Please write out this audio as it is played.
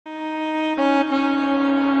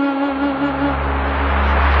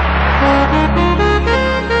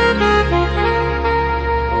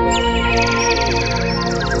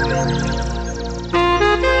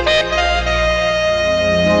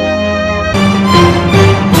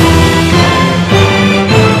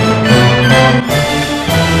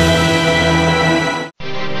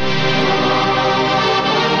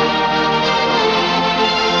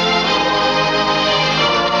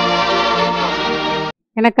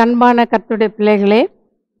எனக்கு அன்பான கர்த்தருடைய பிள்ளைகளே,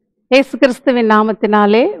 இயேசு கிறிஸ்துவின்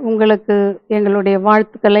நாமத்தினாலே உங்களுக்கு எங்களுடைய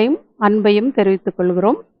வாழ்த்துக்களையும் அன்பையும் தெரிவித்துக்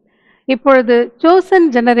கொள்கிறோம். இப்பொழுது சோசன்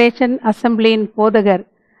ஜெனரேஷன் அசம்பிளியின் போதகர்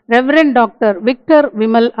ரெவ்.டாக்டர் விக்டர்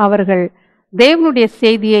விமல் அவர்கள் தேவனுடைய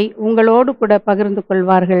செய்தியை உங்களோடு கூட பகிர்ந்து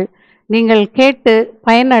கொள்வார்கள். நீங்கள் கேட்டு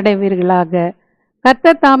பயனடைவீர்களாக.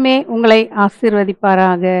 கர்த்தர் தாமே உங்களை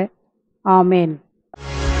ஆசீர்வதிப்பாராக. ஆமேன்.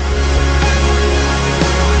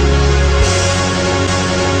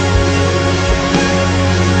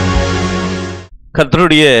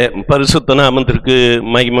 கர்த்தருடைய பரிசுத்த நாமத்திற்கு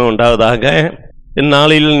மகிமை உண்டாவதாக.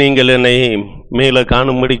 இந்நாளில் நீங்கள் என்னை மேலே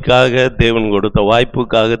காணும்படிக்காக தேவன் கொடுத்த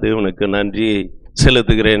வாய்ப்புக்காக தேவனுக்கு நன்றி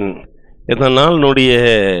செலுத்துகிறேன். இந்த நாளினுடைய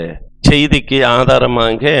செய்திக்கு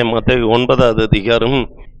ஆதாரமாக மத்தேயு 9வது அதிகாரம்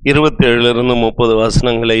 27 30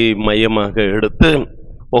 வசனங்களை மையமாக எடுத்து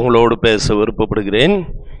உங்களோடு பேச விருப்பப்படுகிறேன்.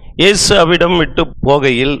 இயேசு அவிடம் விட்டு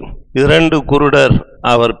போகையில் 2 குருடர்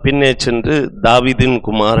அவர் பின்னே சென்று, தாவீதின்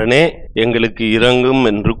குமாரனே, எங்களுக்கு இரங்கும்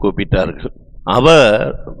என்று கூப்பிட்டார்கள். அவர்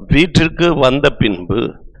வீட்டிற்கு வந்த பின்பு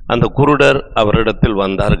அந்த குருடர் அவரிடத்தில்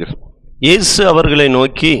வந்தார்கள். இயேசு அவர்களை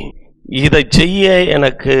நோக்கி, இதை செய்ய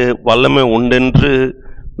எனக்கு வல்லமை உண்டென்று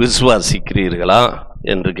விசுவாசிக்கிறீர்களா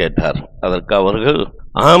என்று கேட்டார். அதற்கு அவர்கள்,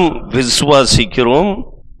 ஆம், விசுவாசிக்கிறோம்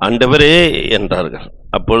ஆண்டவரே என்றார்கள்.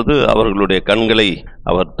 அப்பொழுது அவர்களுடைய கண்களை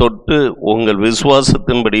அவர் தொட்டு, உங்கள்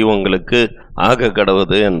விசுவாசத்தின்படி உங்களுக்கு ஆக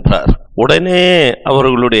கடவது என்றார். உடனே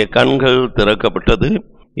அவர்களுடைய கண்கள் திறக்கப்பட்டது.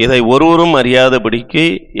 இதை ஒருவரும் அறியாதபடிக்கு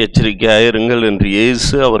எச்சரிக்கையாயிருங்கள் என்று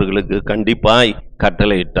இயேசு அவர்களுக்கு கண்டிப்பாய்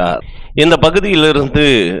கட்டளையிட்டார். இந்த பகுதியிலிருந்து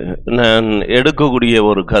நான் எடுக்கக்கூடிய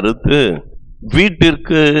ஒரு கருத்து,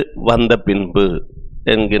 வீட்டிற்கு வந்த பின்பு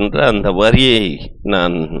என்கின்ற அந்த வரியை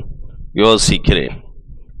நான் யோசிக்கிறேன்.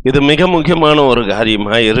 இது மிக முக்கியமான ஒரு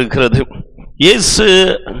காரியமாக இருக்கிறது. இயேசு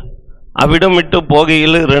அவிடம் விட்டு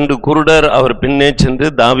போகையில் 2 குருடர் அவர் பின்னே சென்று,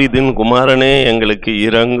 தாவீதின் குமாரனே, எங்களுக்கு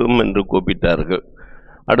இரங்கும் என்று கூப்பிட்டார்கள்.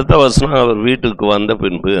 அடுத்த வசனம், அவர் வீட்டுக்கு வந்த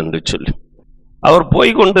பின்பு என்று சொல்லி. அவர்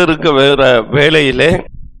போய்கொண்டு இருக்க வேளையிலே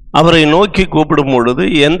அவரை நோக்கி கூப்பிடும் பொழுது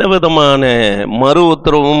எந்த விதமான மறு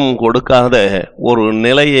உத்தரவும் கொடுக்காத ஒரு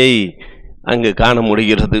நிலையை அங்கு காண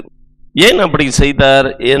முடிகிறது. ஏன் அப்படி செய்தார்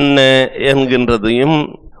என்ன என்கின்றதையும்,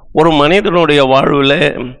 ஒரு மனிதனுடைய வாழ்வில்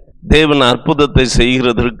தேவன் அற்புதத்தை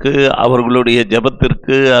செய்கிறதற்கு, அவர்களுடைய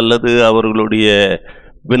ஜெபத்திற்கு அல்லது அவர்களுடைய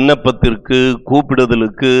விண்ணப்பத்திற்கு,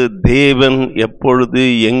 கூப்பிடுதலுக்கு தேவன் எப்பொழுது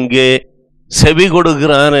எங்கே செவி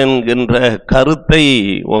கொடுக்கிறார் என்கின்ற கருத்தை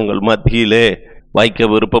உங்கள் மத்தியிலே வைக்க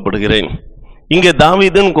விருப்பப்படுகிறேன். இங்கே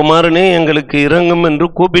தாவீதின் குமாரனே, எங்களுக்கு இரங்கும் என்று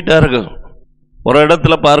கூப்பிட்டார்கள். ஒரு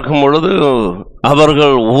இடத்துல பார்க்கும் பொழுது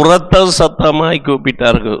அவர்கள் உரத்த சத்தமாய்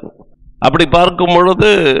கூப்பிட்டார்கள். அப்படி பார்க்கும் பொழுது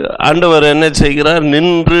ஆண்டவர் என்ன செய்கிறார்?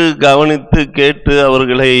 நின்று கவனித்து கேட்டு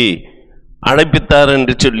அவர்களை அழைப்பித்தார்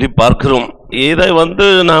என்று சொல்லி பார்க்கிறோம். இதை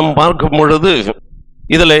நாம் பார்க்கும் பொழுது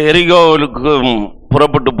இதில் எரிகோவுக்கு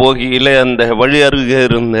புறப்பட்டு போகையிலே அந்த வழி அருகே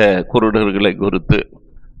இருந்த குருடர்களை குறித்து,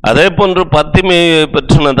 அதே போன்று பத்திமையை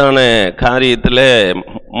பற்றினதான காரியத்தில்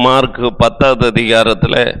மார்க் 10வது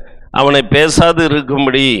அதிகாரத்தில் அவனை பேசாது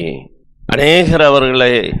இருக்கும்படி அநேகர்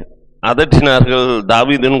அவர்களை அதட்டினார்கள்.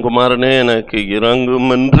 தாவீதின் குமாரனே, எனக்கு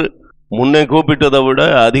இரங்கும் என்று முன்னே கூப்பிட்டதை விட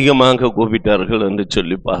அதிகமாக கூப்பிட்டார்கள் என்று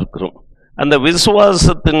சொல்லி பார்க்கிறோம். அந்த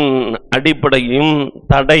விசுவாசத்தின் அடிப்படையும்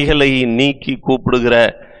தடைகளை நீக்கி கூப்பிடுகிற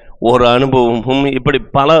ஒரு அனுபவமும், இப்படி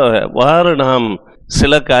பலவாறு நாம்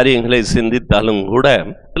சில காரியங்களை சிந்தித்தாலும் கூட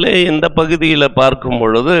இந்த பகுதியில் பார்க்கும்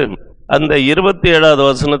பொழுது அந்த 27வது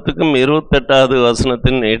வசனத்துக்கும் 28வது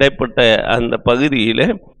வசனத்தின் இடைப்பட்ட அந்த பகுதியிலே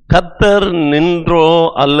கர்த்தர் நின்றோ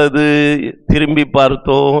அல்லது திரும்பி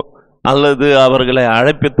பார்த்தோ அல்லது அவர்களை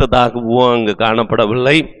அழைப்பித்ததாகவோ அங்கு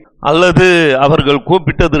காணப்படவில்லை, அல்லது அவர்கள்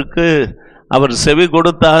கூப்பிட்டதற்கு அவர் செவி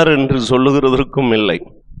கொடுத்தார் என்று சொல்லுகிறதற்கும் இல்லை.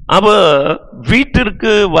 அவர்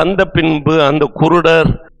வீட்டிற்கு வந்த பின்பு அந்த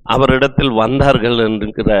குருடர் அவரிடத்தில் வந்தார்கள்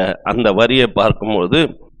என்கிற அந்த வரியை பார்க்கும்போது,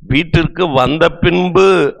 வீட்டிற்கு வந்த பின்பு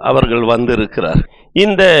அவர்கள் வந்திருக்கிறார்.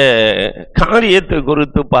 இந்த காரியத்தை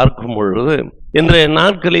குறித்து பார்க்கும் பொழுது இன்றைய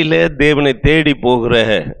நாட்களிலே தேவனை தேடி போகிற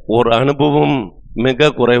ஒரு அனுபவம் மிக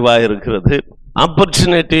குறைவாக இருக்கிறது.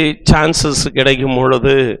 ஆப்பர்ச்சுனிட்டி, சான்சஸ் கிடைக்கும்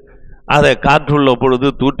பொழுது அதை காற்றுள்ள பொழுது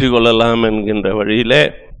தூற்றி கொள்ளலாம் என்கின்ற வழியில்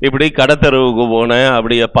இப்படி கடத்தரவுக்கு போனேன்,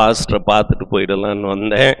 அப்படியே பாஸ்டரை பார்த்துட்டு போயிடலான்னு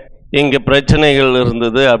வந்தேன். இங்கே பிரச்சனைகள்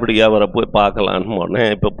இருந்தது, அப்படி அவரை போய் பார்க்கலான்னு போனேன்.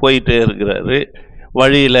 இப்போ போயிட்டே இருக்கிறாரு.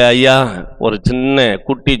 வழியில், ஐயா ஒரு சின்ன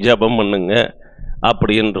குட்டி ஜபம் பண்ணுங்க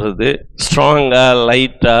அப்படின்றது, ஸ்ட்ராங்காக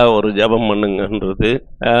லைட்டாக ஒரு ஜபம் பண்ணுங்கன்றது.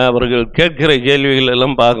 அவர்கள் கேட்கிற கேள்விகள்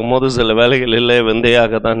எல்லாம் பார்க்கும்போது சில வேலைகளில்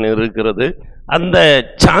விந்தையாக தான் இருக்கிறது. அந்த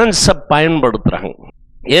சான்ஸை பயன்படுத்துகிறாங்க.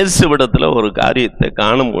 இயேசுவிடத்துல ஒரு காரியத்தை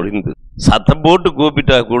காண முடிந்து, சத்தம் போட்டு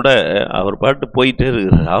கூப்பிட்டா கூட அவர் பாட்டு போயிட்டே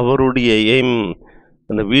இருக்கிறார். அவருடைய எய்ம்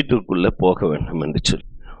அந்த வீட்டுக்குள்ள போக வேண்டும் என்று சொல்லி.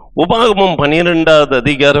 உபாகமம் 12வது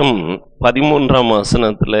அதிகாரம் 13ஆம்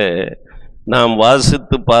வசனத்துல நாம்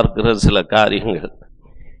வாசித்து பார்க்கிற சில காரியங்கள்.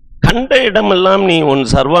 கண்ட இடமெல்லாம் நீ உன்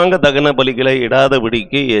சர்வாங்க தகன பலிகளை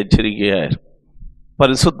இடாதபடிக்கு எச்சரிக்கையார்.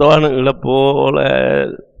 பரிசுத்தவான்களை போல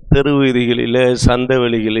தெரு வீதிகளிலே சந்தை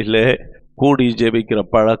வெளிகளிலே கூடி ஜெபிக்கிற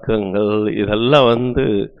பழக்கங்கள் இதெல்லாம்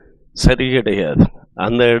சரி கிடையாது.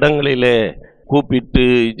 அந்த இடங்களிலே கூப்பிட்டு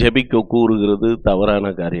ஜெபிக்க கூறுகிறது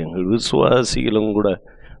தவறான காரியங்கள். விசுவாசிகளும் கூட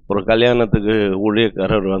ஒரு கல்யாணத்துக்கு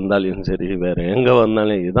ஊழியக்காரர் வந்தாலும் சரி, வேறு எங்கே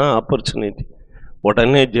வந்தாலும் இதுதான் ஆப்பர்ச்சுனிட்டி,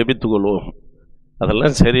 உடனே ஜெபித்துக்கொள்வோம்,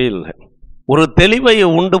 அதெல்லாம் சரியில்லை. ஒரு தெளிவை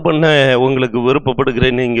உண்டு பண்ண உங்களுக்கு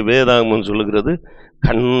விருப்பப்படுகிறேன். இங்கே வேதாகமம் சொல்லுகிறது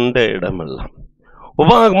கண்ட இடமெல்லாம்.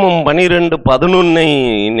 உபாகமம் 12:11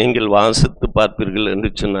 நீங்கள் வாசித்து பார்ப்பீர்கள் என்று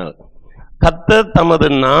சொன்னால், கர்த்தர் தமது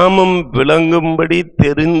நாமம் விளங்கும்படி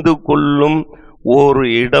தெரிந்து கொள்ளும் ஒரு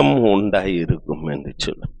இடம் உண்டாயிருக்கும் என்று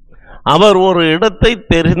சொல்லும். அவர் ஒரு இடத்தை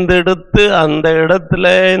தெரிந்தெடுத்து அந்த இடத்துல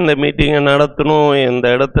இந்த மீட்டிங்கை நடத்தணும், இந்த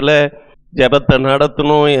இடத்துல ஜெபத்தை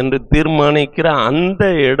நடத்தணும் என்று தீர்மானிக்கிற அந்த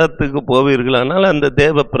இடத்துக்கு போவீர்களானால் அந்த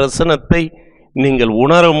தேவ பிரசனத்தை நீங்கள்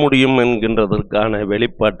உணர முடியும் என்கின்றதற்கான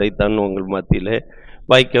வெளிப்பாட்டை தான் உங்கள் மத்தியிலே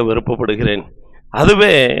வைக்க விருப்பப்படுகிறேன்.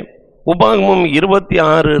 அதுவே உபாகமம்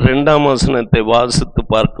 26:2ஆம் வசனத்தை வாசித்து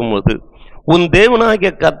பார்க்கும்போது, உன்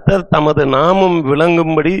தேவனாகிய கர்த்தர் தமது நாமம்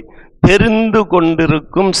விளங்கும்படி தெரிந்து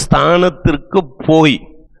கொண்டிருக்கும் ஸ்தானத்திற்கு போய்,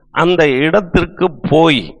 அந்த இடத்திற்கு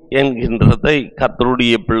போய் என்கின்றதை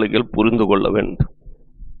கர்த்தருடைய பிள்ளைகள் புரிந்து கொள்ள வேண்டும்.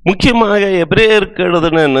 முக்கியமாக எபிரேயருக்கு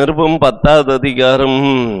எழுதின நிருபம் 10வது அதிகாரம்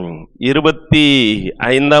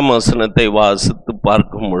 25ஆம் வசனத்தை வாசித்து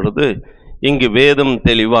பார்க்கும் பொழுது இங்கு வேதம்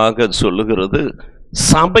தெளிவாக சொல்லுகிறது,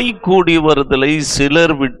 சபை கூடி வருதலை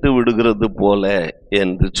சிலர் விட்டு விடுகிறது போல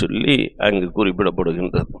என்று சொல்லி அங்கு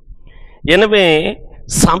குறிப்பிடப்படுகின்றது. எனவே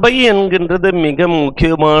சபை என்கின்றது மிக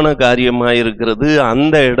முக்கியமான காரியமாயிருக்கிறது.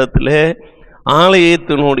 அந்த இடத்துல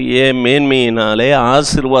ஆலயத்தினுடைய மேன்மையினாலே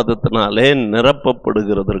ஆசீர்வாதத்தினாலே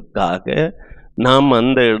நிரப்பப்படுகிறதற்காக நாம்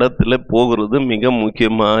அந்த இடத்துல போகிறது மிக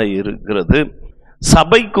முக்கியமாக இருக்கிறது.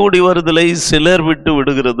 சபை கூடி வருதலை சிலர் விட்டு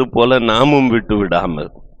விடுகிறது போல நாமும் விட்டு விடாமல்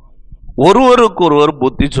ஒருவருக்கு ஒருவர்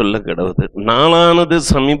புத்தி சொல்ல கிடவது. நாளானது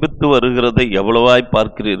சமீபித்து வருகிறதை எவ்வளவாய்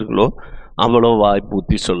பார்க்கிறீர்களோ அவ்வளவாய்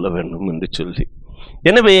புத்தி சொல்ல வேண்டும் என்று சொல்லி.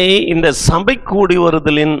 எனவே இந்த சபை கூடி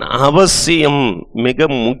வருதலின் அவசியம் மிக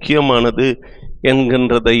முக்கியமானது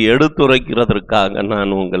என்கின்றதை எடுத்துரைக்கிறதற்காக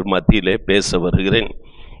நான் உங்கள் மத்தியிலே பேச வருகிறேன்.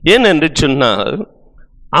 ஏனென்று சொன்னால்,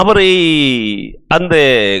 அவரை அந்த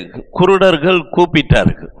குருடர்கள்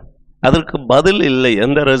கூப்பிட்டார்கள், அதற்கு பதில் இல்லை,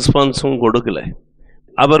 எந்த ரெஸ்பான்ஸும் கொடுக்கல.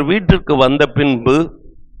 அவர் வீட்டிற்கு வந்த பின்பு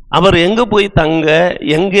அவர் எங்கே போய் தங்க,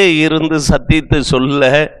 எங்கே இருந்து சத்தியத்தை சொல்ல,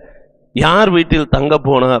 யார் வீட்டில் தங்க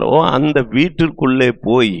போனாரோ அந்த வீட்டிற்குள்ளே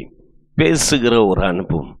போய் பேசுகிற ஒரு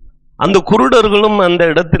அனுபவம். அந்த குருடர்களும் அந்த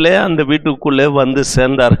இடத்திலே அந்த வீட்டுக்குள்ளே வந்து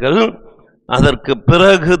சேர்ந்தார்கள். அதற்கு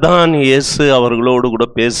பிறகுதான் இயேசு அவர்களோடு கூட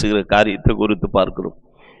பேசுகிற காரியத்தை குறித்து பார்க்கிறோம்.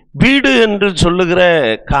 வீடு என்று சொல்லுகிற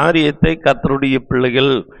காரியத்தை கர்த்தருடைய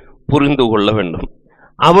பிள்ளைகள் புரிந்து கொள்ள வேண்டும்.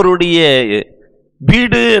 அவருடைய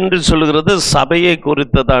வீடு என்று சொல்லுகிறது சபையை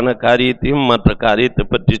குறித்ததான காரியத்தையும் மற்ற காரியத்தை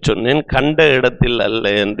பற்றி சொன்னேன். கண்ட இடத்தில்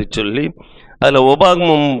அல்ல என்று சொல்லி அதில்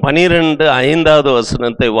உபாகமம் 12:5ஆவது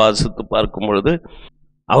வசனத்தை வாசித்து பார்க்கும் பொழுது,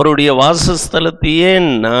 அவருடைய வாசஸ்தலத்தையே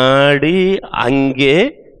நாடி அங்கே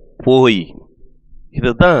போய்,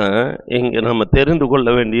 இதுதான் இங்கே நம்ம தெரிந்து கொள்ள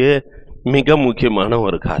வேண்டிய மிக முக்கியமான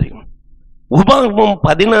ஒரு காரியம். உபாகமம்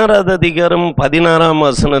 16வது அதிகாரம் 16ஆம்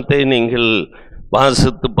வசனத்தை நீங்கள்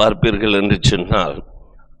வாசித்து பார்ப்பீர்கள் என்று சொன்னால்,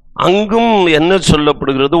 அங்கும் என்ன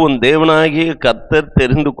சொல்லப்படுகிறது, உன் தேவனாகிய கர்த்தர்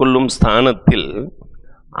தெரிந்து கொள்ளும் ஸ்தானத்தில்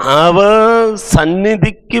அவர்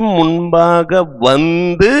சந்நிதிக்கு முன்பாக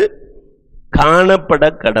வந்து காணப்பட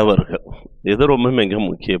கடவர்கள். இது ரொம்ப மிக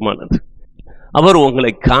முக்கியமானது. அவர்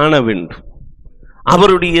உங்களை காண வேண்டும்,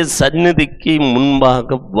 அவருடைய சந்நிதிக்கு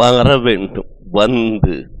முன்பாக வர வேண்டும்,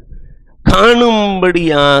 வந்து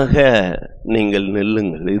காணும்படியாக நீங்கள்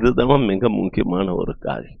நில்லுங்கள். இதுதான் மிக முக்கியமான ஒரு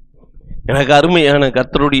காரியம். எனக்கு அருமையான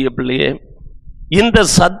கர்த்தருடைய பிள்ளையே, இந்த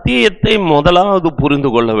சத்தியத்தை முதலாவது புரிந்து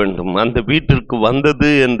கொள்ள வேண்டும். அந்த வீட்டிற்கு வந்தது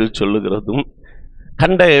என்று சொல்லுகிறதும்,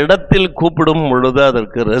 கண்ட இடத்தில் கூப்பிடும் பொழுது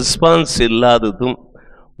அதற்கு ரெஸ்பான்ஸ் இல்லாததும்,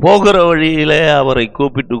 போகிற வழியிலே அவரை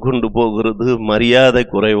கூப்பிட்டு கொண்டு போகிறது மரியாதை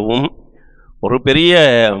குறைவும், ஒரு பெரிய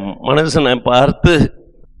மனுஷனை பார்த்து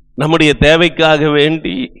நம்முடைய தேவைக்காக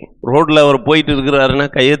வேண்டி ரோட்டில் அவர் போயிட்டு இருக்கிறாருன்னா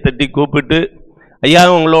கையை தட்டி கூப்பிட்டு, ஐயா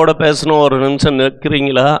உங்களோட பேசணும், ஒரு நிமிஷம்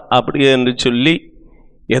நிற்கிறீங்களா அப்படி என்று சொல்லி,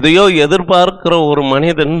 எதையோ எதிர்பார்க்கிற ஒரு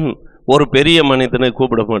மனிதன் ஒரு பெரிய மனிதனை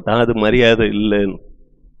கூப்பிட மாட்டான், அது மரியாதை இல்லைன்னு.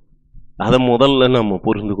 அதை முதல்ல நம்ம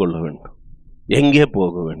புரிந்து கொள்ள வேண்டும். எங்கே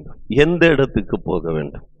போக வேண்டும், எந்த இடத்துக்கு போக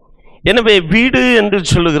வேண்டும். எனவே வீடு என்று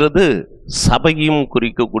சொல்லுகிறது சபையும்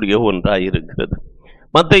குறிக்கக்கூடிய ஒன்றாயிருக்கிறது.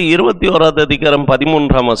 மத்தேயு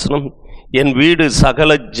 21:13 என் வீடு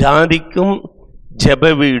சகல ஜாதிக்கும் ஜெப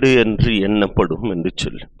வீடு என்று எண்ணப்படும் என்று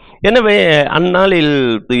சொல்லி. எனவே அந்நாளில்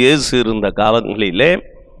இயேசு இருந்த காலங்களிலே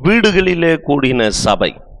வீடுகளிலே கூடின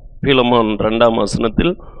சபை, பிலமோன் 2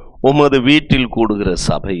 உமது வீட்டில் கூடுகிற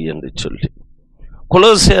சபை என்று சொல்லி.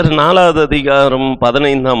 கொலோசியர்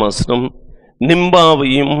 4:15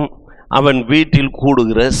 நிம்பாவையும் அவன் வீட்டில்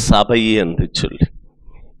கூடுகிற சபை என்று சொல்லி.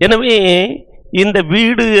 எனவே இந்த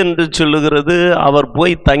வீடு என்று சொல்லுகிறது, அவர்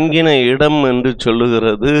போய் தங்கின இடம் என்று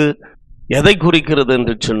சொல்லுகிறது, எதை குறிக்கிறது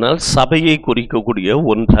என்று சொன்னால் சபையை குறிக்கக்கூடிய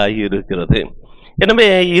ஒன்றாய் இருக்கிறது. எனவே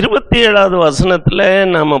 27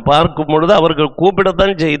 நாம் பார்க்கும் பொழுது அவர்கள்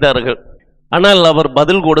கூப்பிடத்தான் செய்தார்கள். ஆனால் அவர்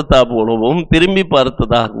பதில் கொடுத்தா போலவும் திரும்பி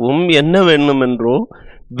பார்த்ததாகவும் என்ன வேண்டும் என்றோ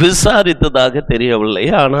விசாரித்ததாக தெரியவில்லை.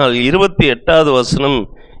 ஆனால் 28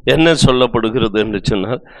 என்ன சொல்லப்படுகிறது என்று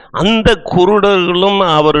சொன்னால், அந்த குருடர்களும்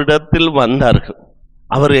அவரிடத்தில் வந்தார்கள்.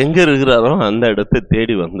 அவர் எங்க இருக்கிறாரோ அந்த இடத்தை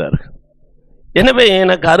தேடி வந்தார்கள். எனவே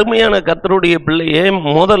எனக்கு அருமையான கர்த்தருடைய பிள்ளையே,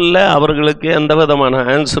 முதல்ல அவர்களுக்கு எந்த விதமான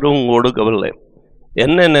ஆன்சரும் கொடுக்கவில்லை.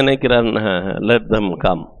 என்ன நினைக்கிறான்னா, லெட் தம்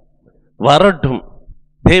கம், வரட்டும்.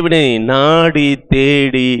 தேவனை நாடி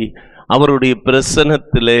தேடி அவருடைய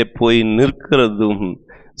பிரசன்னத்திலே போய் நிற்கிறதும்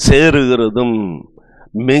சேருகிறதும்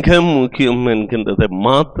மிக முக்கியம் என்கின்றதை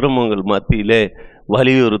மாத்திரம் உங்கள் மத்தியிலே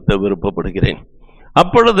வலியுறுத்த விருப்பப்படுகிறேன்.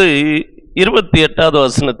 அப்பொழுது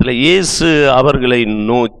 28 இயேசு அவர்களை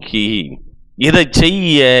நோக்கி, இதை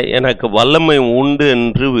செய்ய எனக்கு வல்லமை உண்டு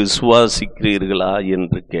என்று விசுவாசிக்கிறீர்களா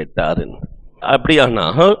என்று கேட்டார்.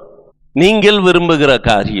 அப்படியானால் நீங்கள் விரும்புகிற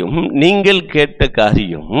காரியம், நீங்கள் கேட்ட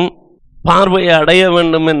காரியம், பார்வையை அடைய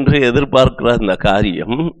வேண்டும் என்று எதிர்பார்க்கிற அந்த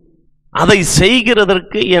காரியம், அதை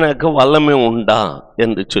செய்கிறதற்கு எனக்கு வல்லமை உண்டா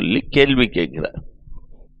என்று சொல்லி கேள்வி கேட்கிறார்.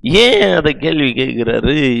 ஏன் அதை கேள்வி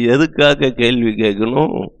கேட்கிறாரு? எதுக்காக கேள்வி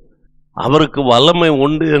கேட்கணும்? அவருக்கு வல்லமை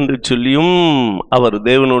உண்டு என்று சொல்லியும் அவர்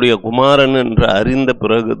தேவனுடைய குமாரன் என்று அறிந்த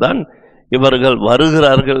பிறகுதான் இவர்கள்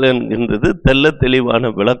வருகிறார்கள் என்கின்றது தெல்ல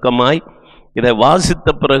தெளிவான விளக்கமாய் இதை வாசித்த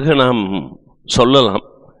பிறகு நாம் சொல்லலாம்.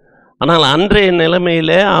 ஆனால் அன்றைய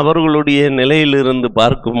நிலைமையில அவர்களுடைய நிலையிலிருந்து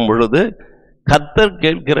பார்க்கும் பொழுது கர்த்தர்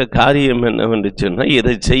கேட்கிற காரியம் என்னவென்று சொன்னால்,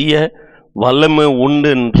 இதை செய்ய வல்லமை உண்டு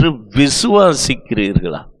என்று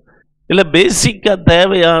விசுவாசிக்கிறீர்களா? இல்லை, பேசிக்கா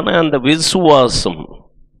தேவையான அந்த விசுவாசம்,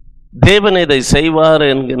 தேவன் இதை செய்வார்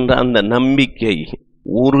என்கின்ற அந்த நம்பிக்கை,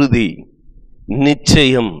 உறுதி,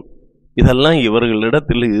 நிச்சயம், இதெல்லாம்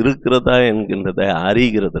இவர்களிடத்தில் இருக்கிறதா என்கின்றதை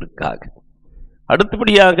அறிகிறதற்காக.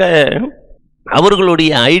 அடுத்தபடியாக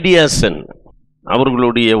அவர்களுடைய ஐடியாஸ் என்ன,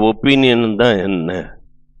 அவர்களுடைய ஒப்பீனியன் தான் என்ன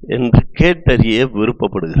என்று கேட்டறிய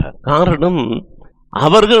விருப்பப்படுகிறார். காரணம்,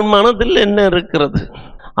 அவர்கள் மனதில் என்ன இருக்கிறது,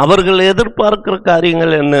 அவர்கள் எதிர்பார்க்கிற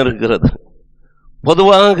காரியங்கள் என்ன இருக்கிறது.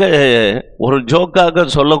 பொதுவாக ஒரு ஜோக்காக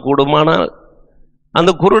சொல்லக்கூடுமானால்,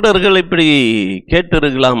 அந்த குருடர்கள் இப்படி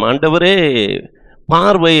கேட்டிருக்கலாம், ஆண்டவரே,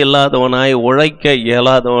 பார்வை இல்லாதவனாய் உழைக்க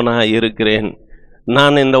இயலாதவனாய் இருக்கிறேன்,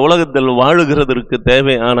 நான் இந்த உலகத்தில் வாழுகிறதற்கு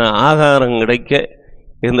தேவையான ஆகாரம் கிடைக்க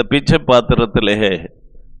இந்த பிச்சை பாத்திரத்திலே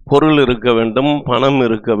பொருள் இருக்க வேண்டும், பணம்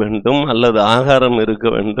இருக்க வேண்டும், அல்லது ஆகாரம் இருக்க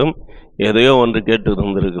வேண்டும், எதையோ ஒன்று கேட்டு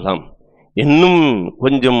இருந்திருக்கலாம். இன்னும்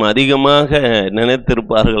கொஞ்சம் அதிகமாக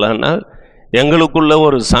நினைத்திருப்பார்களானால், எங்களுக்குள்ள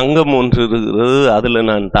ஒரு சங்கம் ஒன்று இருக்கிறது, அதில்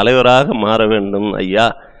நான் தலைவராக மாற வேண்டும் ஐயா,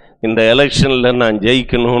 இந்த எலெக்ஷனில் நான்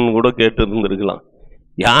ஜெயிக்கணும்னு கூட கேட்டு இருந்திருக்கலாம்.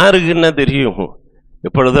 யாருக்கு என்ன தெரியும்?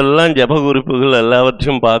 இப்பொழுதெல்லாம் ஜெப குறிப்புகள்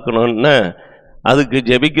எல்லாவற்றையும் பார்க்கணுன்னா அதுக்கு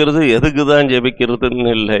ஜெபிக்கிறது எதுக்கு தான்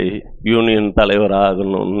ஜெபிக்கிறதுன்னு இல்லை, யூனியன்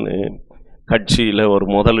தலைவராகணும்னு, கட்சியில் ஒரு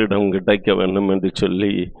முதலிடம் கிடைக்க வேண்டும் என்று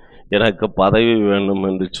சொல்லி, எனக்கு பதவி வேண்டும்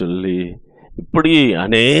என்று சொல்லி, இப்படி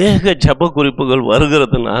அநேக ஜெப குறிப்புகள்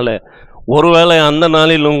வருகிறதுனால ஒருவேளை அந்த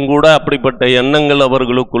நாளிலும் கூட அப்படிப்பட்ட எண்ணங்கள்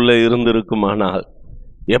அவர்களுக்குள்ளே இருந்திருக்குமானால்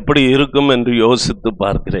எப்படி இருக்கும் என்று யோசித்து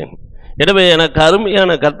பார்க்கிறேன். எனவே எனக்கு அருமையான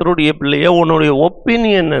கர்த்தருடைய பிள்ளையே, உன்னுடைய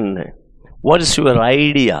ஒப்பீனியன் என்ன? What's your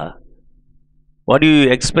idea? What you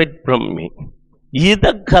expect from me?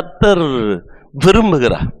 இதை கர்த்தர்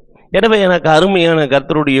விரும்புகிறார். எனவே எனக்கு அருமையான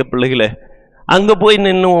கர்த்தருடைய பிள்ளைகளை, அங்கே போய்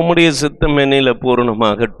நின்று உம்முடைய சித்தம் என்னையில்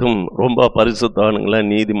பூரணமாகட்டும், ரொம்ப பரிசுத்தவானுங்களா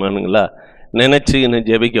நீதிமானுங்களா நினைச்சு இன்னும்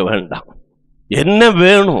ஜெபிக்க வேண்டாம். என்ன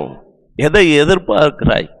வேணும், எதை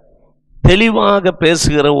எதிர்பார்க்கிறாய், தெளிவாக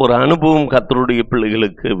பேசுகிற ஒரு அனுபவம் கர்த்தருடைய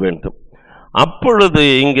பிள்ளைகளுக்கு வேண்டும். அப்பொழுது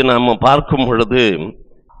இங்கு நாம் பார்க்கும் பொழுது,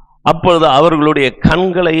 அப்பொழுது அவர்களுடைய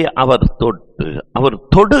கண்களை அவர்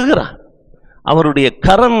தொடுகிறார். அவருடைய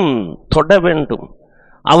கரம் தொட வேண்டும்.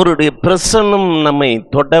 அவருடைய பிரசன்னம் நம்மை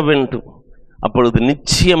தொட வேண்டும். அப்பொழுது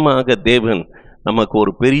நிச்சயமாக தேவன் நமக்கு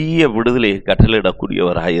ஒரு பெரிய விடுதலையை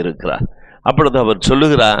கட்டளையிடக்கூடியவராக இருக்கிறார். அப்பொழுது அவர்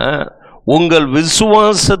சொல்லுகிறார், உங்கள்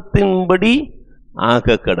விசுவாசத்தின்படி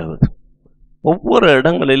ஆக கடவுது. ஒவ்வொரு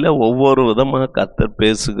இடங்களில் ஒவ்வொரு விதமாக கர்த்தர்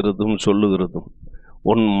பேசுகிறதும் சொல்லுகிறதும்.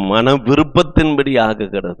 உன் மன விருப்பத்தின்படி ஆக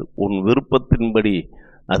கடவுது, உன் விருப்பத்தின்படி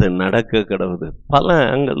அது நடக்க கடவுது. பல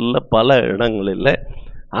பல இடங்களில்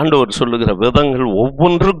ஆண்டவர் சொல்லுகிற விதங்கள்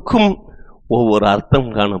ஒவ்வொன்றுக்கும் ஒவ்வொரு அர்த்தம்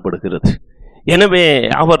காணப்படுகிறது. எனவே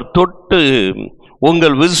அவர் தொட்டு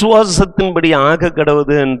உங்கள் விசுவாசத்தின்படி ஆக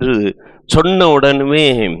கடவுது என்று சொன்ன உடனே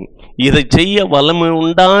இதை செய்ய வல்லமை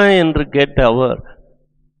உண்டா என்று கேட்ட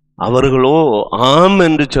அவர்களோ ஆம்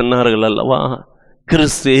என்று சொன்னார்கள் அல்லவா.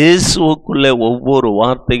 கிறிஸ்து இயேசுவுக்குள்ளே ஒவ்வொரு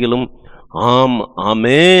வார்த்தைகளும் ஆம்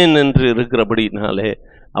ஆமேன் என்று இருக்கிறபடினாலே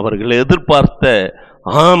அவர்கள் எதிர்பார்த்த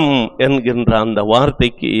ஆம் என்கின்ற அந்த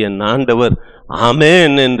வார்த்தைக்கு என் ஆண்டவர்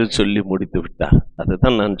ஆமேன் என்று சொல்லி முடித்து விட்டார்.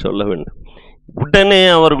 அதுதான் நான் சொல்ல வேண்டும். உடனே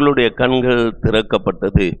அவர்களுடைய கண்கள்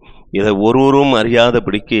திறக்கப்பட்டது. இதை ஒருவரும்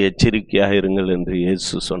அறியாதபடிக்கு எச்சரிக்கையாக இருங்கள் என்று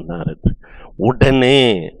இயேசு சொன்னார். உடனே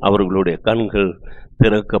அவர்களுடைய கண்கள்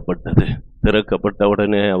திறக்கப்பட்டது. திறக்கப்பட்ட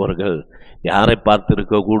உடனே அவர்கள் யாரை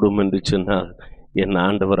பார்த்திருக்க கூடும் என்று சொன்னால் என்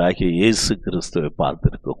ஆண்டவராகிய இயேசு கிறிஸ்துவை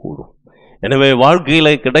பார்த்திருக்க கூடும். எனவே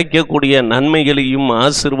வாழ்க்கையில் கிடைக்கக்கூடிய நன்மைகளையும்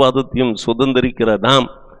ஆசீர்வாதத்தையும் சுதந்திரிக்கிற நாம்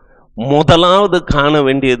முதலாவது காண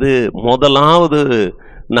வேண்டியது, முதலாவது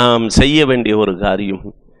நாம் செய்ய வேண்டிய ஒரு காரியம்,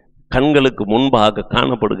 கண்களுக்கு முன்பாக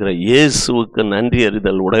காணப்படுகிற இயேசுவுக்கு நன்றி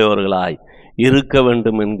அறிதல் உடையவர்களாய் இருக்க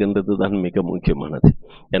வேண்டும் என்கின்றது தான் மிக முக்கியமானது.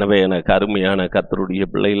 எனவே எனக்கு அருமையான கர்த்தருடைய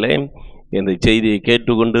பிள்ளைகளே, இந்த செய்தியை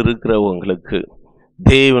கேட்டுக்கொண்டு இருக்கிற உங்களுக்கு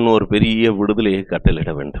தேவன் ஒரு பெரிய விடுதலையை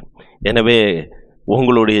கட்டளையிட வேண்டும். எனவே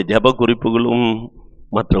உங்களுடைய ஜெப குறிப்புகளும்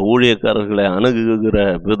மற்ற ஊழியக்காரர்களை அணுகுகிற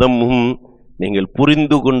விதமும் நீங்கள்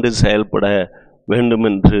புரிந்து கொண்டு செயல்பட வேண்டும்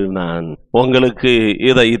என்று நான் உங்களுக்கு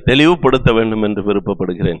இதை தெளிவுபடுத்த வேண்டும் என்று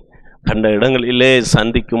விருப்பப்படுகிறேன். கண்ட இடங்களிலே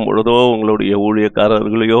சந்திக்கும் பொழுதோ உங்களுடைய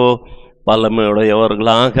ஊழியக்காரர்களையோ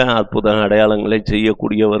வல்லமையுடையவர்களாக அற்புத அடையாளங்களை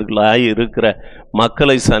செய்யக்கூடியவர்களாய் இருக்கிற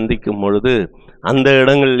மக்களை சந்திக்கும் பொழுது அந்த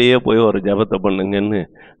இடங்கள்லேயே போய் ஒரு ஜெபத்தை பண்ணுங்கன்னு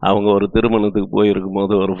அவங்க ஒரு திருமணத்துக்கு போயிருக்கும்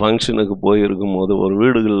போது, ஒரு ஃபங்க்ஷனுக்கு போயிருக்கும் போது, ஒரு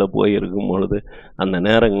வீடுகளில் போயிருக்கும் பொழுது அந்த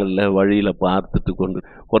நேரங்களில் வழியில் பார்த்துட்டு கொண்டு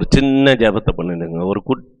ஒரு சின்ன ஜெபத்தை பண்ணிடுங்க, ஒரு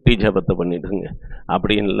குட்டி ஜெபத்தை பண்ணிடுங்க.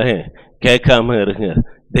 அப்படின்ல கேட்காம இருங்க.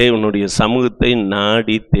 தேவனுடைய சமூகத்தை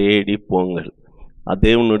நாடி தேடி போங்கள்.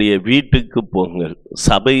 தேவனுடைய வீட்டுக்கு போங்கள்.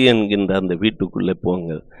 சபை என்கின்ற அந்த வீட்டுக்குள்ளே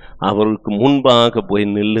போங்கள். அவருக்கு முன்பாக போய்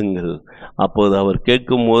நில்லுங்கள். அப்போது அவர்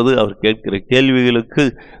கேட்கும்போது அவர் கேட்கிற கேள்விகளுக்கு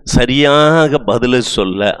சரியாக பதிலை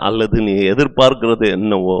சொல்ல, அல்லது நீ எதிர்பார்க்கிறது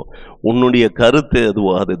என்னவோ, உன்னுடைய கருத்து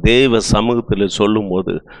எதுவோ அது தேவ சமூகத்தில்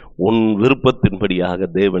சொல்லும்போது உன்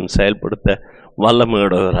விருப்பத்தின்படியாக தேவன் செயல்படுத்த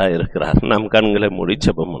வல்லமையுடையவராக இருக்கிறார். நாம் கண்களை மூடி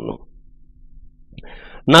ஜெபம் பண்ணும்.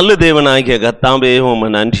 நல்ல தேவனாகிய கர்த்தாவே, உம்மை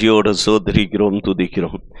நன்றியோடு சோதரிக்கிறோம்,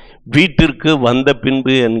 துதிக்கிறோம். வீட்டிற்கு வந்த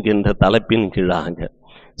பின்பு என்கின்ற தலைப்பின் கீழாக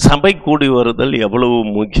சபை கூடி வருதல் எவ்வளவு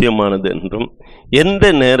முக்கியமானது என்றும், எந்த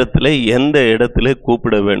நேரத்தில் எந்த இடத்துல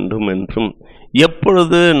கூப்பிட வேண்டும் என்றும்,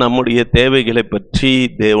 எப்பொழுது நம்முடைய தேவைகளை பற்றி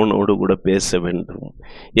தேவனோடு கூட பேச வேண்டும்,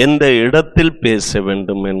 எந்த இடத்தில் பேச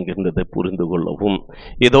வேண்டும் என்கின்றதை புரிந்து கொள்ளவும்,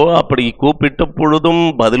 இதோ அப்படி கூப்பிட்ட பொழுதும்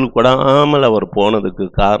பதில் கொடாமல் அவர் போனதுக்கு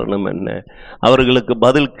காரணம் என்ன, அவர்களுக்கு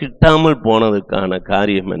பதில் கிட்டாமல் போனதுக்கான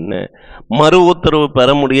காரியம் என்ன, மறு உத்தரவு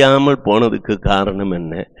பெற முடியாமல் போனதுக்கு காரணம்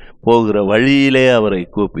என்ன, போகிற வழியிலே அவரை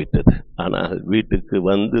கூப்பிட்டது. ஆனால் வீட்டுக்கு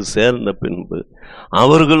வந்து சேர்ந்த பின்பு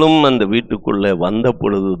அவர்களும் அந்த வீட்டுக்குள்ளே வந்த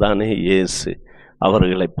பொழுதுதானே இயேசு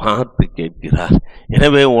அவர்களை பார்த்து கேட்கிறார்.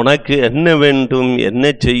 எனவே உனக்கு என்ன வேண்டும்,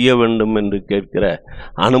 என்ன செய்ய வேண்டும் என்று கேட்கிற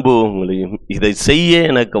அனுபவங்களையும், இதை செய்ய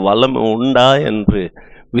எனக்கு வல்லமை உண்டா என்று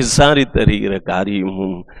விசாரித்தறிகிற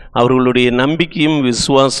காரியமும், அவர்களுடைய நம்பிக்கையும்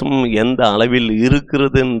விசுவாசமும் எந்த அளவில்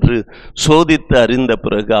இருக்கிறது என்று சோதித்து அறிந்த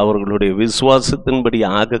பிறகு அவர்களுடைய விசுவாசத்தின்படி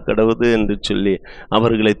ஆக கடவுது என்று சொல்லி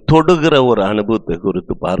அவர்களை தொடுகிற ஒரு அனுபவத்தை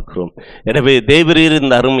குறித்து பார்க்கிறோம். எனவே தேவரீர்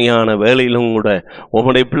இந்த அருமையான வேளையிலும் கூட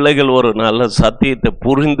உம்முடைய பிள்ளைகள் ஒரு நல்ல சத்தியத்தை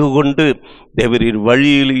புரிந்து கொண்டு தேவரீர்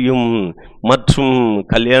வழியிலும் மற்றும்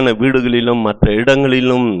கல்யாண வீடுகளிலும் மற்ற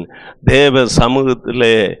இடங்களிலும் தேவ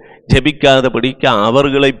சமூகத்திலே ஜெபிக்காதபடிக்க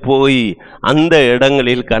அவர்களை போய் அந்த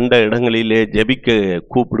இடங்களில் கண்ட இடங்களிலே ஜெபிக்க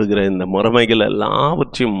கூப்பிடுகிற இந்த முறைமைகள்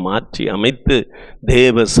எல்லாவற்றையும் மாற்றி அமைத்து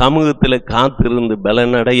தேவ சமூகத்தில் காத்திருந்து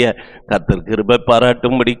பலனடைய கர்த்தர் கிருபை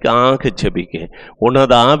பாராட்டும்படிக்காக ஜெபிக்க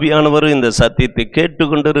உன்னத ஆவியானவர் இந்த சத்தியத்தை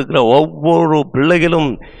கேட்டுக்கொண்டிருக்கிற ஒவ்வொரு பிள்ளைகளும்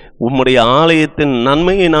உம்முடைய ஆலயத்தின்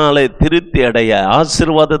நன்மையினாலே திருப்தி அடைய,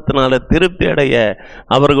 ஆசீர்வாதத்தினால திருப்தி அடைய,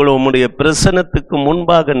 அவர்கள் உம்முடைய பிரசன்னத்துக்கு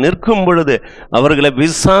முன்பாக நிற்கும் பொழுது அவர்களை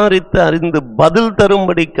விசாரி விசாரித்து அறிந்து பதில்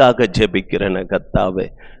தரும்படிக்காக ஜெபிக்கிறேன் கர்த்தாவே.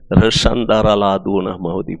 ரஷந்தரலாதூன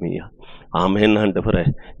மௌதிமியா. ஆமென் ஆண்டவரே.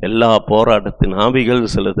 எல்லா போராட்டத்தின் ஆவிகள்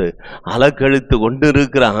சிலது அலக்கழித்து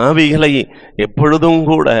கொண்டிருக்கிற ஆவிகளை எப்பொழுதும்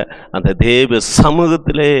கூட அந்த தேவ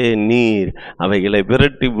சமூகத்திலே நீர் அவைகளை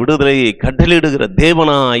விரட்டி விடுதலையை கட்டளிடுகிற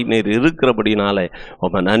தேவனாய் நீர் இருக்கிறபடினாலே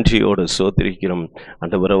உம நன்றியோடு சோத்திரிக்கிறோம்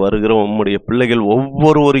ஆண்டவரே. வருகிற உம்முடைய பிள்ளைகள்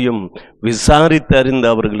ஒவ்வொருவரையும் விசாரித்து அறிந்து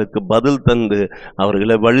அவர்களுக்கு பதில் தந்து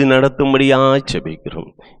அவர்களை வழி நடத்தும்படியாய்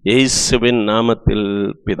ஜெபிக்கிறோம் இயேசுவின் நாமத்தில்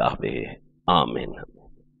பிதாவே. ஆமென்.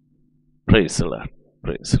 Praise the Lord.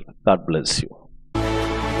 Praise the Lord. God bless you.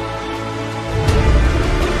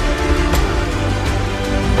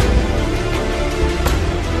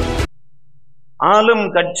 ஆளும்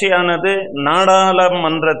கட்சியானது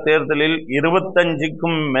நாடாளுமன்ற தேர்தலில்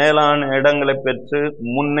 25க்கும் மேலான இடங்களை பெற்று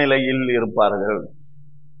முன்னிலையில் இருப்பார்கள்.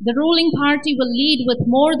 The ruling party will lead with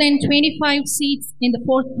more than 25 seats in the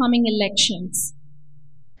forthcoming elections.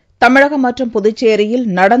 தமிழகம் மற்றும் புதுச்சேரியில்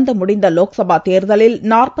நடந்து முடிந்த லோக்சபா தேர்தலில்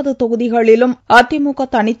 40 தொகுதிகளிலும் அதிமுக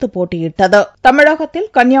தனித்து போட்டியிட்டது. தமிழகத்தில்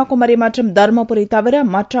கன்னியாகுமரி மற்றும் தருமபுரி தவிர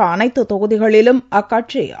மற்ற அனைத்து தொகுதிகளிலும்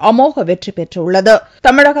அக்கட்சி அமோக வெற்றி பெற்றுள்ளது.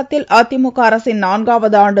 தமிழகத்தில் அதிமுக அரசின்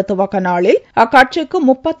 4வது ஆண்டு துவக்க நாளில் அக்கட்சிக்கு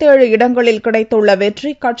 37 இடங்களில் கிடைத்துள்ள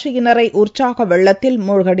வெற்றி கட்சியினரை உற்சாக வெள்ளத்தில்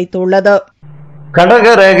மூழ்கடித்துள்ளது.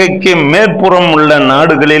 கடகரேகைக்கு மேற்புறம் உள்ள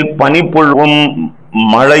நாடுகளில் பனிப்பொழிவும்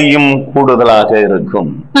மழையும் கூடுதலாக இருக்கும்.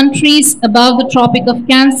 Countries above the Tropic of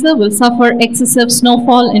Cancer will suffer excessive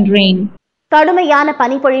snowfall and rain. கடுமையான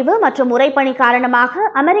பனிப்பொழிவு மற்றும் உறைபனி காரணமாக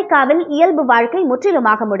அமெரிக்காவில் இயல்பு வாழ்க்கை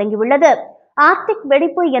முற்றிலுமாக முடங்கியுள்ளது. ஆர்க்டிக்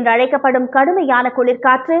வெடிப்பு என்று அழைக்கப்படும் கடுமையான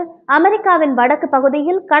குளிர்காற்று அமெரிக்காவின் வடக்கு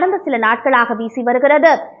பகுதியில் கடந்த சில நாட்களாக வீசி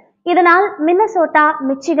வருகிறது. இதனால் மின்னசோட்டா,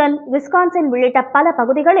 மிச்சிகன், விஸ்கான்சின் உள்ளிட்ட பல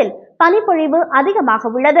பகுதிகளில் பனிப்பொழிவு அதிகமாக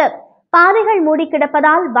உள்ளது. பாதைகள் மூடி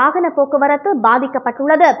கிடப்பதால் வாகன போக்குவரத்து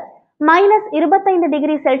பாதிக்கப்பட்டுள்ளது. -25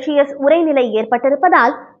 டிகிரி செல்சியஸ் உறைநிலை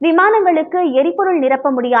ஏற்பட்டிருப்பதால் விமானங்களுக்கு எரிபொருள்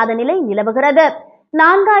நிரப்ப முடியாத நிலை நிலவுகிறது.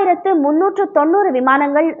 4390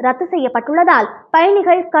 விமானங்கள் ரத்து செய்யப்பட்டுள்ளதால்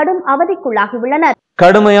பயணிகள் கடும் அவதிக்குள்ளாகியுள்ளனர்.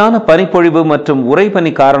 கடுமையான பனிப்பொழிவு மற்றும்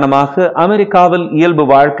உறைபனி காரணமாக அமெரிக்காவில் இயல்பு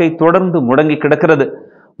வாழ்க்கை தொடர்ந்து முடங்கி கிடக்கிறது.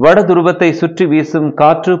 வட துருவத்தை சுற்றி வீசும்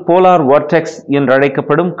காற்று போலார் வார்டெக்ஸ் என்று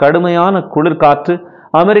அழைக்கப்படும் கடுமையான குளிர்காற்று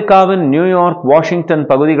அமெரிக்காவின் நியூயார்க், வாஷிங்டன்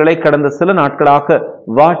பகுதிகளை கடந்த சில நாட்களாக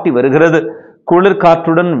வாட்டி வருகிறது.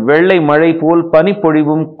 குளிர்காற்றுடன் வெள்ளை மழை போல்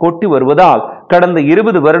பனிப்பொழிவும் கொட்டி வருவதால் கடந்த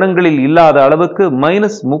 20 வருடங்களில் இல்லாத அளவுக்கு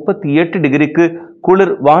 -38 டிகிரிக்கு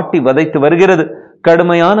குளிர் வாட்டி வதைத்து வருகிறது.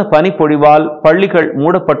 கடுமையான பனிப்பொழிவால் பள்ளிகள்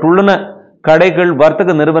மூடப்பட்டுள்ளன. கடைகள்,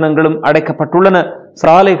 வர்த்தக நிறுவனங்களும் அடைக்கப்பட்டுள்ளன.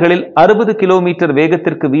 சாலைகளில் 60 கிலோமீட்டர்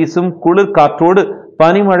வேகத்திற்கு வீசும் குளிர் காற்றோடு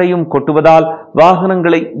பனிமழையும் கொட்டுவதால்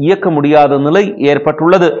வாகனங்களை இயக்க முடியாத நிலை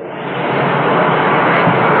ஏற்பட்டுள்ளது.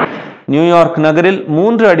 நியூயார்க் நகரில்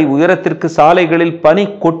 3 அடி உயரத்திற்கு சாலைகளில் பனி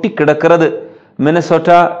கொட்டி கிடக்கிறது.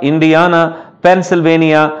 Minnesota, Indiana,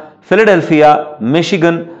 Pennsylvania, Philadelphia,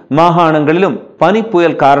 Michigan மாகாணங்களிலும் பனி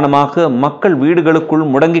புயல் காரணமாக மக்கள்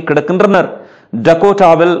வீடுகளுக்குள் முடங்கி கிடக்கின்றனர்.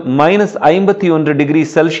 டகோட்டாவில் -51 டிகிரி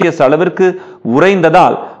செல்சியஸ் அளவிற்கு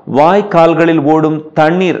உறைந்ததால் வாய்க்கால்களில் ஓடும்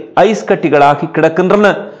தண்ணீர் ஐஸ் கட்டிகளாகி கிடக்கின்றன.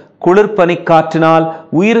 குளிர்பனி காற்றினால்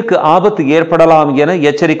உயிருக்கு ஆபத்து ஏற்படலாம் என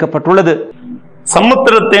எச்சரிக்கப்பட்டுள்ளது.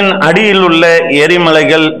 சமுத்திரத்தின் அடியில் உள்ள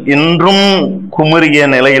எரிமலைகள் இன்றும் குமுறிய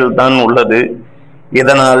நிலையில்தான் உள்ளது.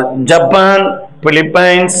 இதனால் ஜப்பான்,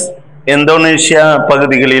 பிலிப்பைன்ஸ், இந்தோனேஷியா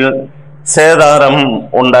பகுதிகளில் சேதாரம்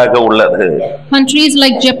உண்டாக உள்ளது. Countries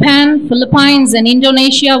like Japan, Philippines and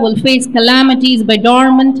Indonesia will face calamities by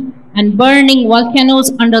dormant and burning volcanoes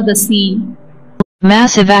under the sea.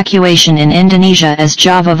 Mass evacuation in Indonesia as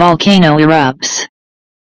Java volcano erupts.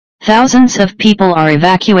 Thousands of people are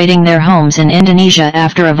evacuating their homes in Indonesia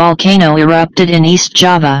after a volcano erupted in East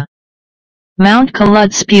Java. Mount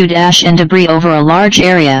Kelud spewed ash and debris over a large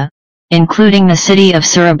area, including the city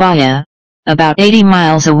of Surabaya, about 80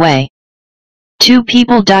 miles away. 2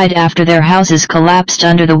 people died after their houses collapsed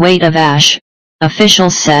under the weight of ash,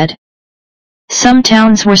 officials said. Some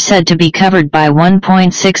towns were said to be covered by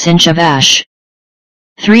 1.6 inch of ash.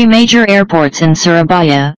 3 major airports in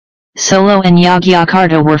Surabaya, Solo and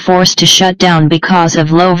Yogyakarta were forced to shut down because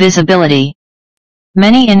of low visibility.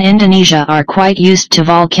 Many in Indonesia are quite used to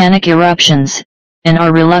volcanic eruptions, and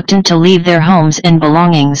are reluctant to leave their homes and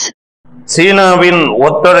belongings. சீனாவின்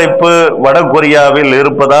ஒத்துழைப்பு வடகொரியாவில்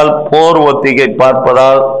இருப்பதால் போர் ஒத்திகை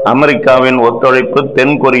பார்ப்பதால் அமெரிக்காவின் ஒத்துழைப்பு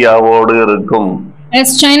தென்கொரியாவோடு இருக்கும். As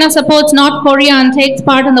China supports North Korea and takes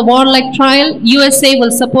part in the warlike trial, USA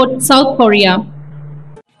will support South Korea.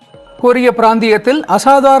 கொரிய பிராந்தியத்தில்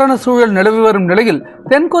அசாதாரண சூழல் நிலவி வரும் நிலையில்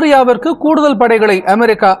தென்கொரியாவிற்கு கூடுதல் படைகளை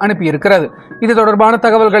அமெரிக்கா அனுப்பியிருக்கிறது. இது தொடர்பான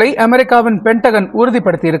தகவல்களை அமெரிக்காவின் பென்டகன்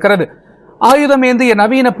உறுதிப்படுத்தியிருக்கிறது. ஆயுதமேந்திய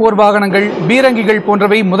நவீன போர் வாகனங்கள், பீரங்கிகள்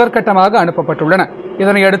போன்றவை முதற்கட்டமாக அனுப்பப்பட்டுள்ளன.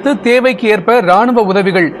 இதனையடுத்து தேவைக்கு ஏற்ப ராணுவ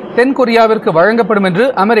உதவிகள் தென்கொரியாவிற்கு வழங்கப்படும் என்று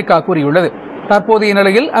அமெரிக்கா கூறியுள்ளது. தற்போதைய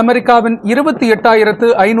நிலையில் அமெரிக்காவின்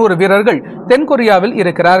 28,500 வீரர்கள் தென்கொரியாவில்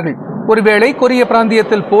இருக்கிறார்கள். ஒருவேளை கொரிய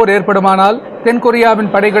பிராந்தியத்தில் போர் ஏற்படுமானால் தென்கொரியாவின்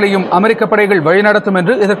படைகளையும் அமெரிக்க படைகள் வழிநடத்தும்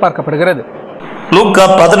என்று எதிர்பார்க்கப்படுகிறது. லூக்கா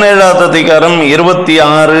 17வது அதிகாரம்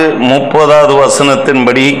 26-30வது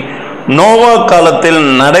வசனத்தின்படி நோவா காலத்தில்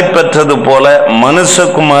நடைபெற்றது போல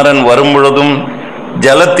மனுஷகுமாரன் வரும்பொழுதும்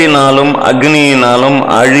ஜலத்தினாலும் அக்னியினாலும்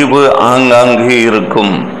அழிவு ஆங்காங்கு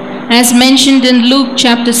இருக்கும். As mentioned in Luke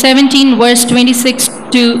chapter 17 verse 26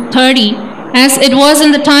 to 30, as it was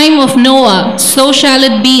in the time of Noah, so shall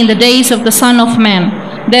it be in the days of the Son of Man.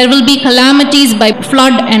 There will be calamities by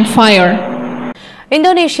flood and fire.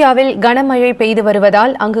 இந்தோனேஷியாவில் கனமழை பெய்து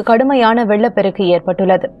வருவதால் அங்கு கடுமையான வெள்ளப்பெருக்கு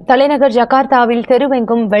ஏற்பட்டுள்ளது. தலைநகர் ஜகார்த்தாவில்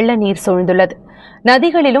தெருவெங்கும் வெள்ள நீர் சூழ்ந்துள்ளது.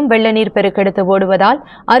 நதிகளிலும் வெள்ள நீர் பெருக்கெடுத்து ஓடுவதால்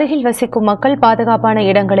அருகில் வசிக்கும் மக்கள் பாதுகாப்பான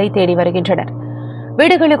இடங்களை தேடி வருகின்றனர்.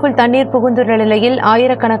 வீடுகளுக்குள் தண்ணீர் புகுந்துள்ள நிலையில்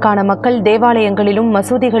ஆயிரக்கணக்கான மக்கள் தேவாலயங்களிலும்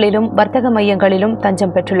மசூதிகளிலும் வர்த்தக மையங்களிலும்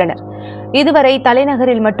தஞ்சம் பெற்றுள்ளனர். இதுவரை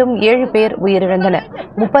தலைநகரில் மட்டும் 7 பேர் உயிரிழந்தனர்.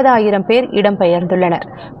 30,000 பேர் இடம்பெயர்ந்துள்ளனர்.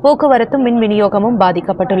 போக்குவரத்தும் மின் விநியோகமும்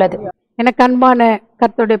பாதிக்கப்பட்டுள்ளது. எனக்கு அன்பான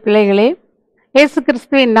கர்த்தருடைய பிள்ளைகளே, இயேசு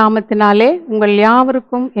கிறிஸ்துவின் நாமத்தினாலே உங்கள்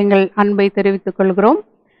யாவருக்கும் எங்கள் அன்பை தெரிவித்துக் கொள்கிறோம்.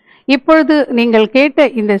 இப்பொழுது நீங்கள் கேட்ட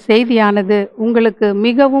இந்த செய்தியானது உங்களுக்கு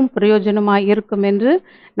மிகவும் பிரயோஜனமாய் இருக்கும் என்று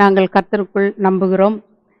நாங்கள் கர்த்தருக்குள் நம்புகிறோம்.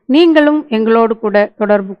 நீங்களும் எங்களோடு கூட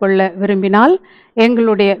தொடர்பு கொள்ள விரும்பினால்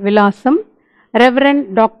எங்களுடைய விலாசம்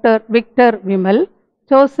Rev.Dr.Victor Vimal,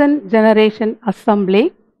 Chosen Generation Assembly,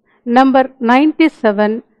 number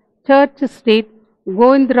 97 Church Street,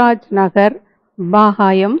 Govindaraj நகர்,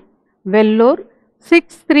 பாகாயம், வெல்லூர்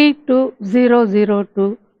 632002,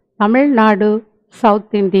 தமிழ்நாடு,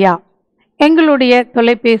 சவுத் இந்தியா. எங்களுடைய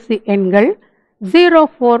தொலைபேசி எண்கள்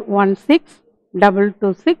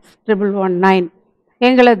 0416-226-119.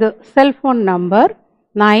 எங்களது செல்போன் நம்பர்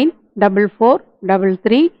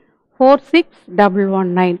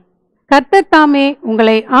 9443346119. கர்த்தர் தாமே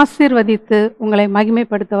உங்களை ஆசீர்வதித்து உங்களை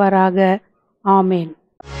மகிமைப்படுத்துவாராக. ஆமேன்.